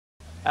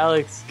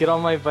Alex, get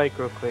on my bike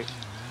real quick.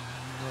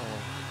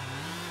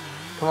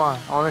 Come on,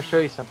 I want to show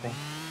you something.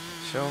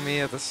 Show me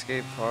at the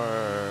skate park.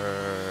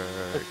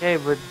 Okay,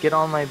 but get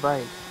on my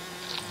bike.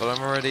 But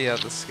I'm already at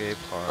the skate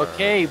park.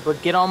 Okay,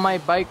 but get on my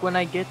bike when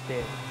I get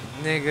there.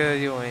 Nigga,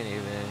 you ain't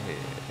even here.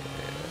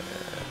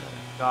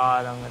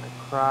 God, I'm gonna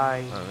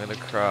cry. I'm gonna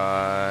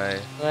cry.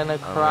 I'm gonna I'm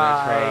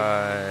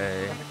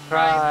cry. gonna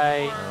Cry.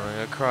 I'm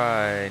gonna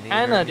cry. Neener,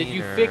 Anna, did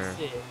you neener. fix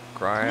it?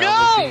 Cry No!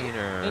 on the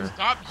beaner.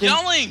 Stop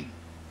yelling!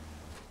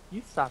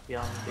 You stop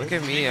yelling. Look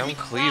Bitch. at me, I'm me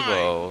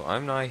Clevo.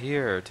 I'm not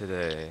here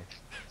today.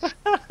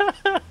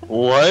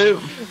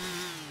 What?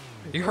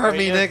 You heard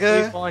me, You have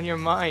nigga? people on your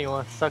mind. You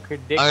want to suck her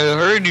dick? I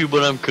heard you,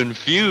 but I'm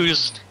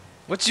confused.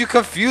 What you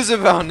confused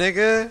about,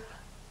 nigga?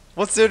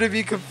 What's there to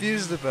be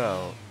confused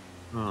about?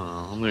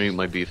 Oh, I'm gonna eat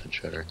my beef and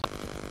cheddar.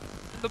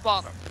 The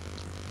bottom.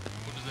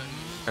 What does that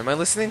mean? Am I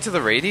listening to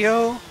the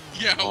radio?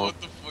 Yeah, Oh.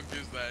 what the fuck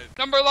is that?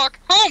 Number lock.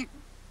 Home!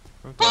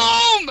 Okay.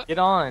 Home! Get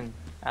on,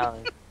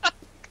 Alex.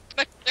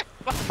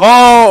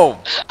 Home!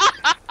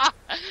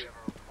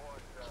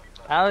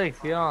 Alex,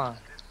 get on.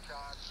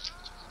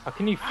 How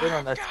can you fit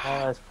on that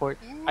small ass port?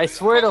 I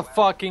swear to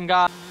fucking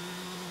God.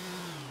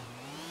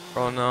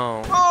 Oh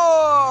no.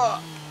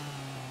 Oh!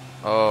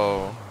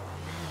 Oh.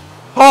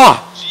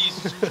 Ah!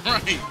 Jesus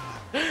Christ.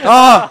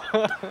 Ah!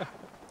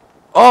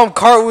 Oh, I'm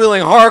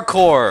cartwheeling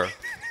hardcore!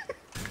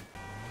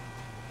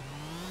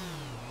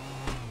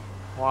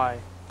 Why?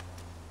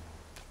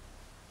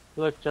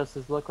 Look,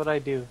 Justice, look what I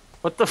do.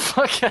 What the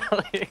fuck,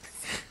 Alex?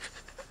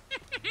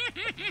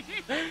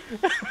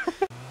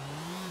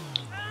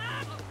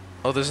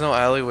 Oh, there's no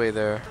alleyway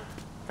there.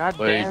 God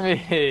Wait. damn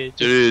it.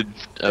 Did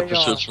Hang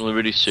episodes from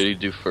Liberty City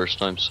do first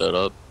time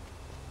setup?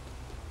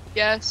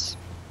 Yes.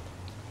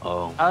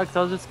 Oh. Alex,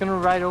 I was just gonna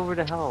ride over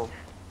to help.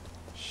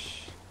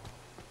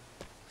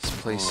 This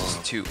place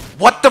is too.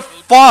 What the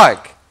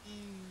fuck?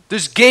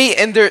 There's gate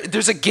and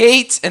there's a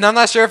gate and I'm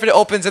not sure if it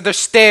opens and there's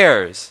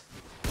stairs.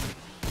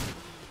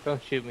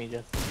 Don't shoot me,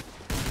 Justice.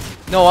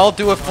 No, I'll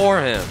do it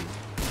for him.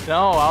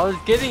 No, I was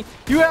getting.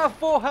 You have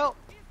full health.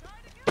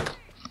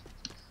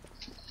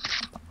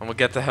 I'm gonna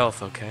get the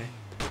health, okay?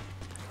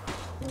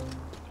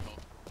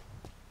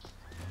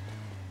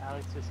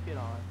 Alex, just get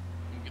on.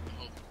 I'm gonna get the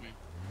health quick.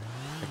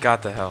 I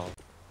got the health.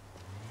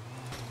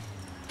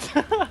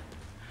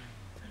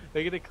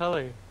 Look at the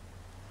color.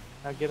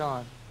 Now get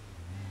on.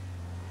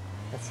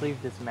 Let's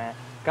leave this mat.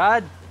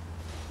 God.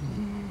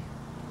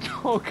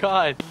 Oh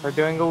God. We're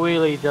doing a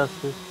wheelie,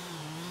 Justice.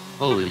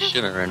 Holy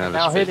shit, I ran out of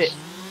Now space. hit it.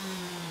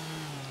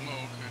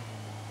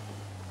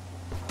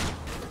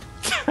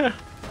 Oh, okay.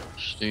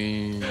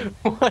 Steam.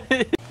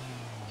 What?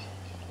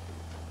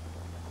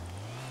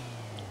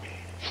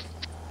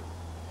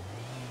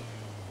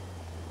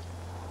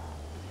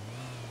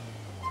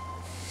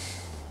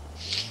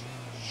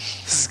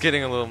 This is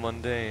getting a little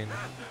mundane.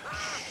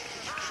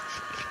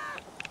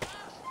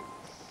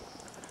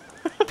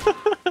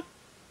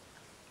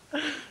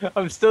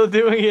 I'm still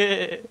doing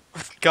it.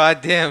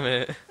 God damn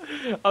it.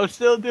 I'm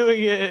still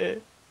doing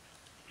it.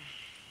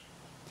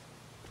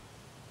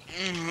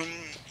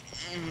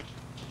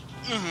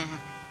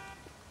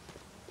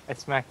 I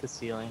smacked the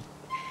ceiling.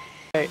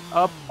 Hey,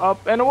 up,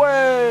 up, and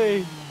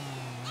away!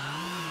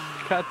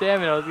 God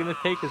damn it, I was gonna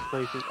take us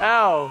places.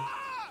 Ow!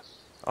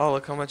 Oh,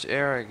 look how much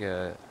air I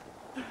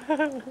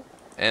get.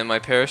 And my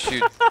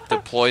parachute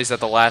deploys at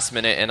the last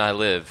minute and I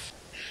live.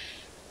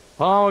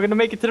 Oh, we're gonna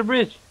make it to the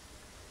bridge.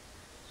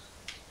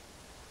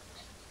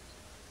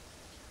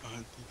 I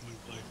think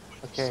my life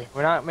might Okay,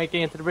 we're not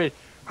making it to the bridge.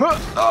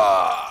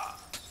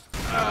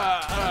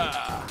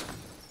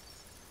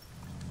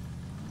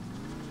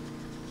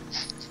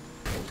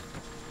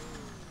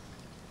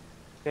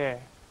 There.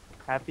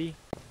 Happy?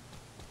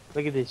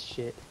 Look at this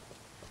shit.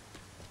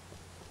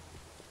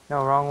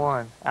 No, wrong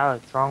one.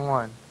 Alex, wrong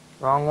one.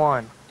 Wrong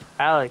one.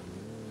 Alex.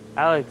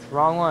 Alex,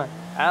 wrong one.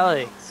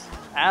 Alex.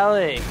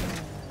 Alex.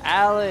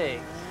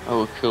 Alex. I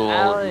will kill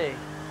all of you. Alex.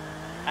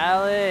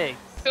 Alex.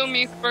 Kill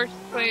me first,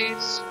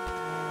 please.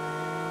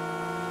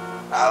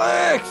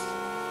 Alex!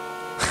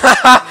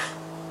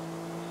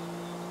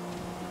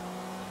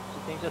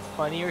 You think that's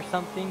funny or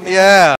something? man? Yeah.